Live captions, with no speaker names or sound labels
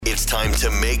It's time to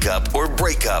make up or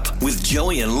break up with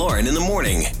Joey and Lauren in the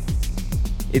morning.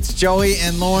 It's Joey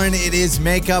and Lauren. It is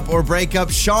Makeup or Breakup.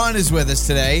 Shawn is with us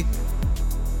today.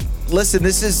 Listen,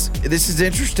 this is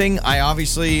interesting. I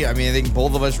think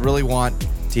both of us really want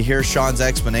to hear Shawn's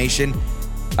explanation.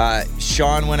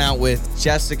 Shawn went out with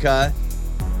Jessica,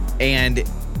 and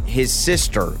his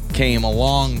sister came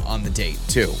along on the date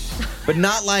too. But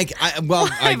not like, I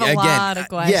have a lot of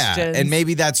questions. Yeah, and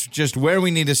maybe that's just where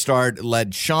we need to start.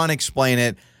 Let Shawn explain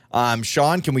it.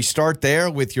 Shawn, can we start there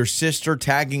with your sister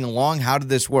tagging along? How did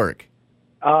this work?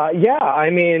 Yeah,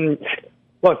 I mean,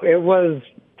 look, it was,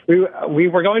 we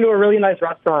were going to a really nice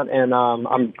restaurant, and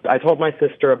I told my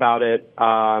sister about it,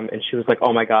 and she was like,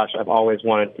 oh my gosh, I've always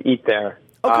wanted to eat there.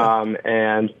 Okay.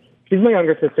 And she's my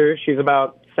younger sister. She's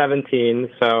about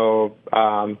 17, so,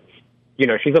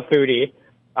 she's a foodie.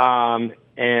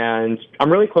 And I'm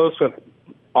really close with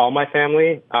all my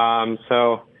family.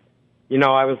 So,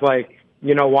 I was like,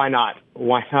 why not?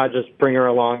 Why not just bring her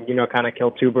along, kind of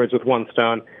kill two birds with one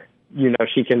stone?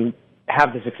 She can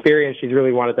have this experience she's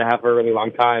really wanted to have for a really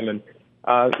long time, and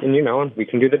we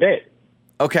can do the date.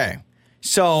 Okay.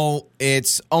 So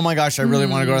it's, oh my gosh, I really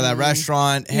want to go to that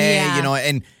restaurant. Hey,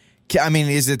 and I mean,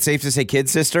 is it safe to say kid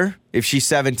sister? If she's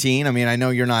 17, I mean, I know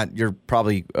you're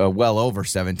probably well over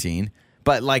 17,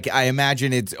 but like, I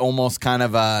imagine it's almost kind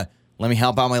of a, let me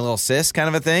help out my little sis kind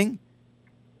of a thing.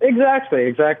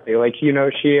 Exactly. Like, she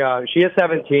is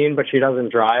 17, but she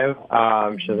doesn't drive.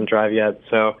 She doesn't drive yet.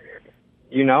 So,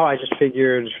 I just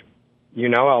figured,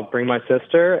 I'll bring my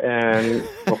sister and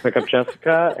we'll pick up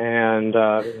Jessica and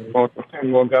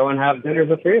we'll go and have dinner,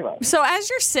 the three of us. So as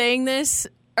you're saying this,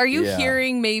 are you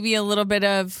hearing maybe a little bit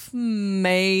of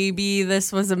maybe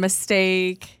this was a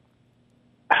mistake?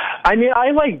 I mean,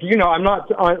 I'm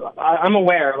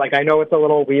aware. Like, I know it's a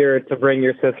little weird to bring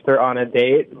your sister on a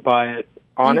date, but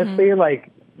honestly,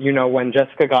 when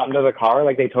Jessica got into the car,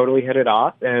 like, they totally hit it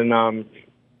off, and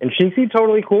she seemed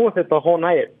totally cool with it the whole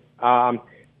night.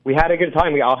 We had a good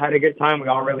time. We all had a good time. We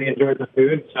all really enjoyed the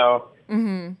food. So,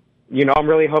 I'm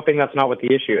really hoping that's not what the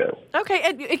issue is. Okay,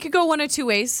 it could go one of two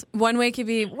ways. One way could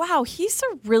be, wow, he's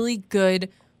a really good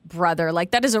brother.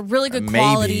 Like, that is a really good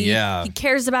quality. Yeah. He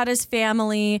cares about his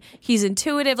family. He's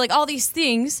intuitive. Like, all these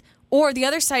things. Or the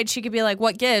other side, she could be like,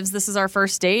 what gives? This is our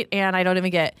first date, and I don't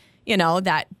even get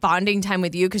that bonding time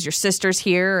with you because your sister's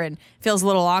here and feels a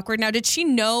little awkward. Now, did she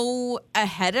know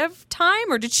ahead of time,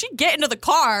 or did she get into the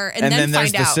car and then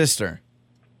there's find out? The sister.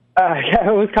 Yeah,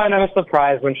 it was kind of a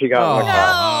surprise when she got in the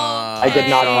car. I did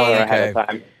not tell her ahead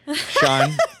of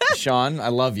time. Shawn, I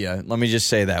love you. Let me just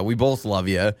say that. We both love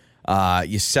you.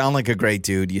 You sound like a great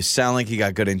dude. You sound like you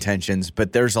got good intentions,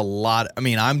 but there's a lot. I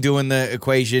mean, I'm doing the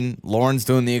equation. Lauren's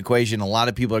doing the equation. A lot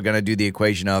of people are going to do the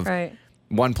equation of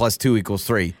 1 + 2 =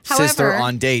 3. However, sister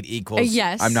on date equals,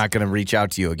 yes. I'm not going to reach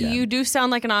out to you again. You do sound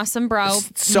like an awesome bro.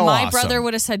 So my awesome. brother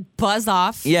would have said buzz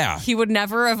off. Yeah. He would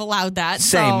never have allowed that.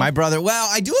 Same. So. My brother, well,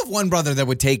 I do have one brother that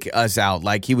would take us out.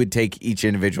 Like, he would take each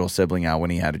individual sibling out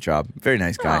when he had a job. Very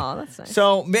nice guy. Oh, that's nice.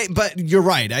 So, but you're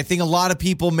right. I think a lot of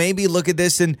people maybe look at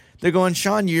this and they're going,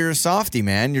 Shawn, you're a softie,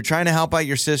 man. You're trying to help out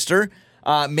your sister.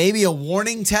 Maybe a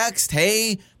warning text.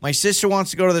 Hey, my sister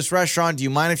wants to go to this restaurant. Do you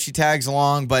mind if she tags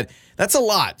along? But that's a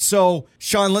lot. So,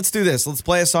 Shawn, let's do this. Let's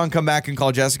play a song, come back, and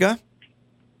call Jessica.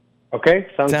 Okay,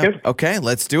 sounds good. Okay,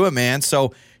 let's do it, man.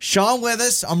 So, Shawn with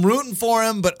us. I'm rooting for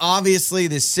him, but obviously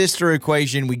this sister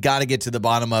equation, we got to get to the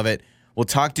bottom of it. We'll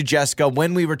talk to Jessica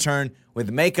when we return with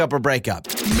Makeup or Breakup.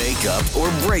 Makeup or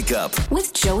Breakup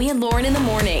with Joey and Lauren in the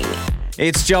morning.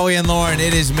 It's Joey and Lauren.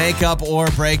 It is Makeup or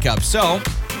Breakup. So,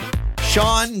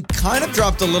 Shawn kind of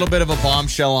dropped a little bit of a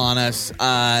bombshell on us.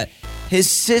 His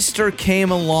sister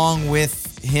came along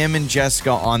with him and Jessica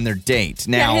on their date.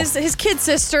 Now, his kid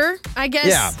sister, I guess.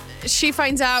 Yeah. She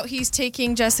finds out he's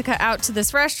taking Jessica out to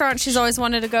this restaurant she's always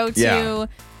wanted to go to. Yeah.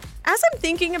 As I'm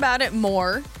thinking about it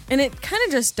more, and it kind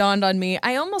of just dawned on me,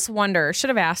 I almost wonder, should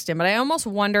have asked him, but I almost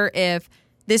wonder if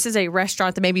this is a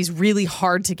restaurant that maybe is really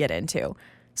hard to get into.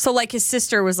 So like his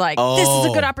sister was like, this is a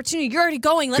good opportunity. You're already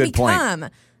going. Let me come. Yeah.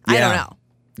 I don't know.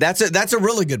 That's a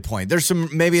really good point. There's some,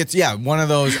 maybe it's, one of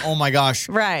those, oh my gosh,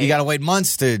 right. You got to wait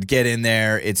months to get in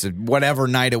there. It's whatever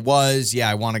night it was. Yeah,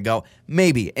 I want to go.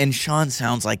 Maybe. And Shawn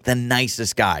sounds like the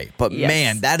nicest guy. But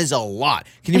man, that is a lot.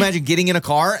 Can you imagine getting in a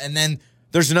car and then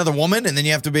there's another woman and then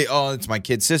you have to be, oh, it's my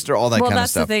kid's sister, all that kind of stuff. Well,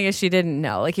 that's the thing is she didn't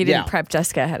know. Like he didn't prep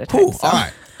Jessica ahead of time. So. All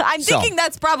right. I'm thinking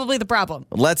that's probably the problem.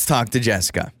 Let's talk to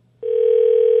Jessica.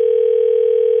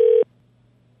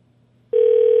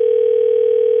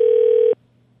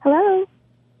 Hello.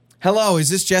 Hello, is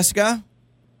this Jessica?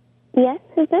 Yes,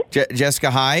 who's this?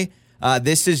 Jessica, hi.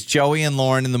 This is Joey and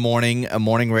Lauren in the morning, a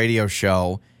morning radio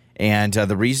show. And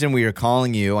the reason we are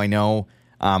calling you, I know,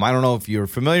 I don't know if you're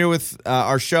familiar with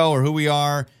our show or who we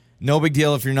are. No big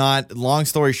deal if you're not. Long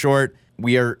story short,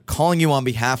 we are calling you on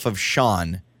behalf of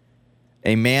Shawn,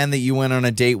 a man that you went on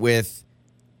a date with,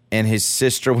 and his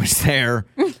sister was there.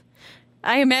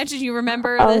 I imagine you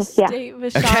remember this date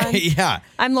with Shawn. Okay, yeah.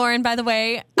 I'm Lauren, by the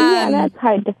way. Yeah, that's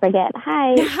hard to forget.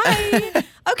 Hi. Hi.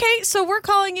 Okay, so we're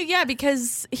calling you,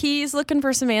 because he's looking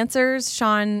for some answers.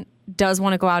 Shawn does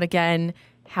want to go out again.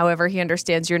 However, he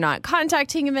understands you're not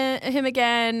contacting him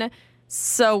again.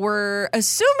 So we're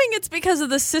assuming it's because of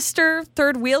the sister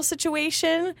third wheel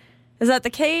situation. Is that the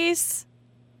case?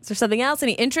 Is there something else?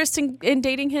 Any interest in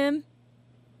dating him?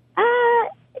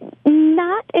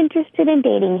 Not interested in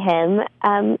dating him.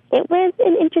 It was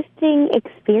an interesting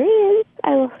experience,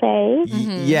 I will say.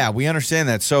 Yeah, we understand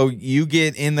that. So you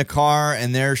get in the car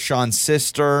and there's Shawn's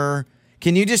sister.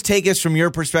 Can you just take us from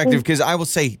your perspective? Because I will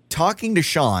say, talking to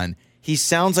Shawn, he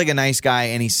sounds like a nice guy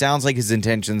and he sounds like his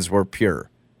intentions were pure.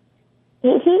 He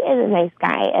is a nice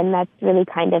guy, and that's really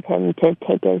kind of him to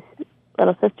take his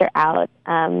little sister out.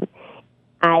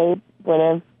 I would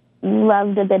have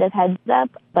loved a bit of heads up,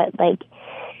 but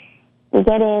we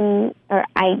get in, or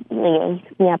I get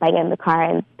in the car,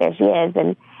 and there she is,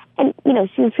 and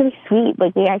she was really sweet.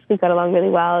 We actually got along really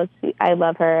well. I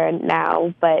love her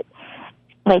now, but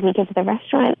we get to the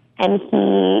restaurant, and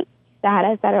he sat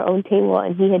us at our own table,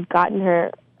 and he had gotten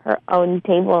her own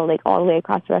table, all the way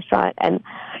across the restaurant. And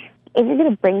if you're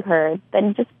going to bring her,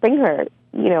 then just bring her.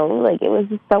 It was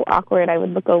just so awkward. I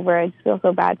would look over. I just feel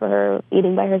so bad for her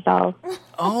eating by herself.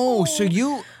 Oh, so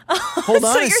you... Hold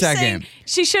on a second.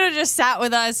 She should have just sat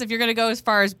with us if you're going to go as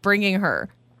far as bringing her.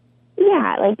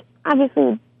 Yeah,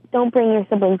 obviously, don't bring your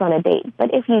siblings on a date.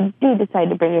 But if you do decide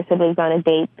to bring your siblings on a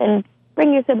date, then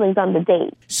bring your siblings on the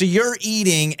date. So you're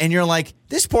eating, and you're like,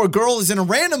 this poor girl is in a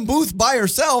random booth by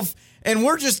herself, and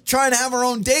we're just trying to have our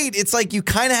own date. It's like you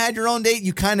kind of had your own date,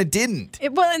 you kind of didn't.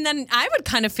 And then I would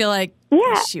kind of feel like,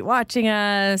 is she watching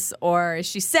us, or is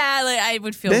she sad? I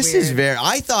would feel This weird. is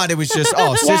I thought it was just,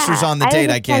 sister's on the date,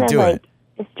 I can't do it.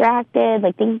 Distracted,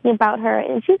 thinking about her.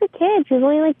 And she's a kid. She was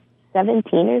only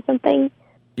 17 or something.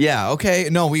 Yeah, okay.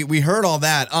 No, we heard all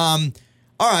that. All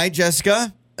right,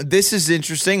 Jessica, this is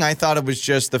interesting. I thought it was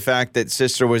just the fact that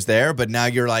sister was there, but now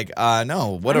you're like,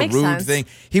 no, what a rude thing.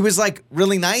 He was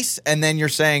really nice, and then you're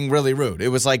saying really rude. It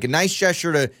was a nice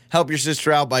gesture to help your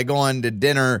sister out by going to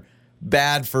dinner,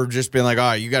 bad for just being all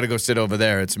right, you got to go sit over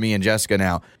there. It's me and Jessica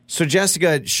now. So,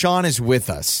 Jessica, Shawn is with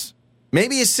us.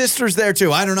 Maybe his sister's there,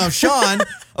 too. I don't know. Shawn,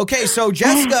 okay, so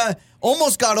Jessica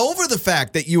almost got over the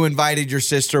fact that you invited your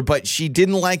sister, but she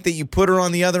didn't like that you put her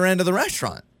on the other end of the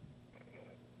restaurant.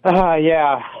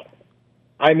 Yeah.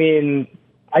 I mean,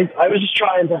 I was just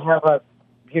trying to have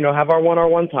have our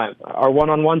one-on-one time. I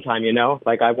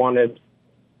wanted,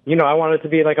 I wanted to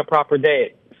be a proper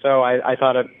date. So I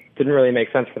thought it didn't really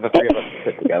make sense for the three of us to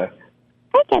sit together.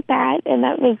 I get that, and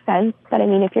that makes sense. But I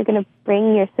mean, if you're going to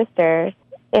bring your sister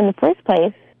in the first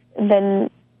place, then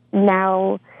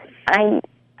now I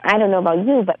don't know about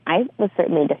you, but I was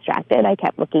certainly distracted. I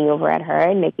kept looking over at her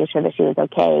and making sure that she was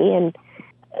okay, and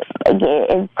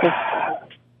it's just...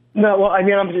 No, well, I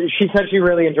mean, she said she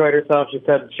really enjoyed herself. She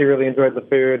said she really enjoyed the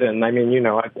food, and I mean,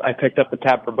 I picked up the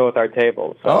tab for both our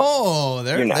tables. So,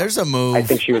 there's a move. I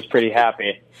think she was pretty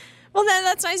happy. Well,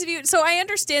 that's nice of you. So I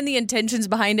understand the intentions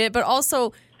behind it, but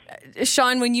also,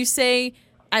 Shawn, when you say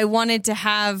I wanted to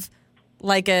have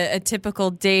a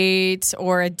typical date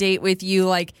or a date with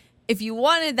you, if you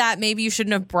wanted that, maybe you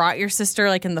shouldn't have brought your sister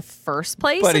in the first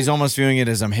place. But he's almost viewing it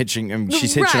as she's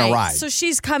hitching a ride. So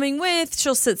she's coming with,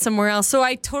 she'll sit somewhere else. So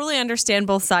I totally understand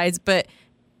both sides. But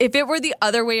if it were the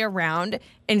other way around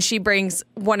and she brings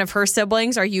one of her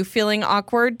siblings, are you feeling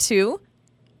awkward too?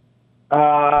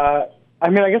 I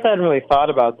mean, I guess I hadn't really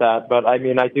thought about that, but I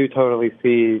mean, I totally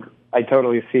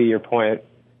see your point.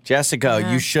 Jessica,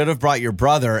 you should have brought your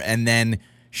brother, and then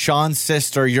Shawn's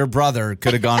sister, your brother,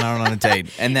 could have gone out on a date,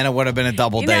 and then it would have been a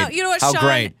double date. You know what, How Shawn?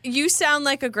 great. You sound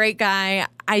like a great guy.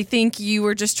 I think you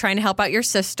were just trying to help out your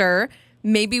sister.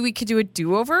 Maybe we could do a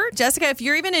do-over. Jessica, if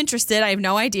you're even interested, I have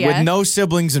no idea. With no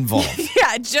siblings involved.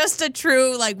 Yeah, just a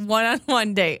true,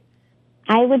 one-on-one date.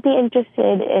 I would be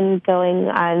interested in going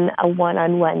on a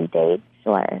one-on-one date,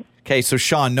 sure. Okay, so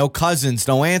Shawn, no cousins,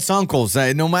 no aunts, uncles,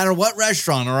 no matter what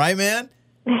restaurant, all right, man?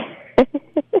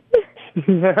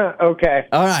 Okay.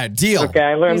 All right, deal. Okay,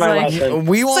 I learned my lesson.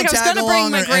 We won't I was tag going to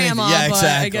along bring my grandma, yeah, but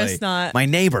exactly. I guess not. My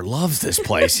neighbor loves this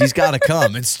place. He's got to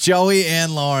come. It's Joey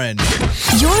and Lauren.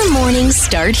 Your mornings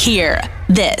start here.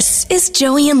 This is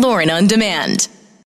Joey and Lauren on Demand.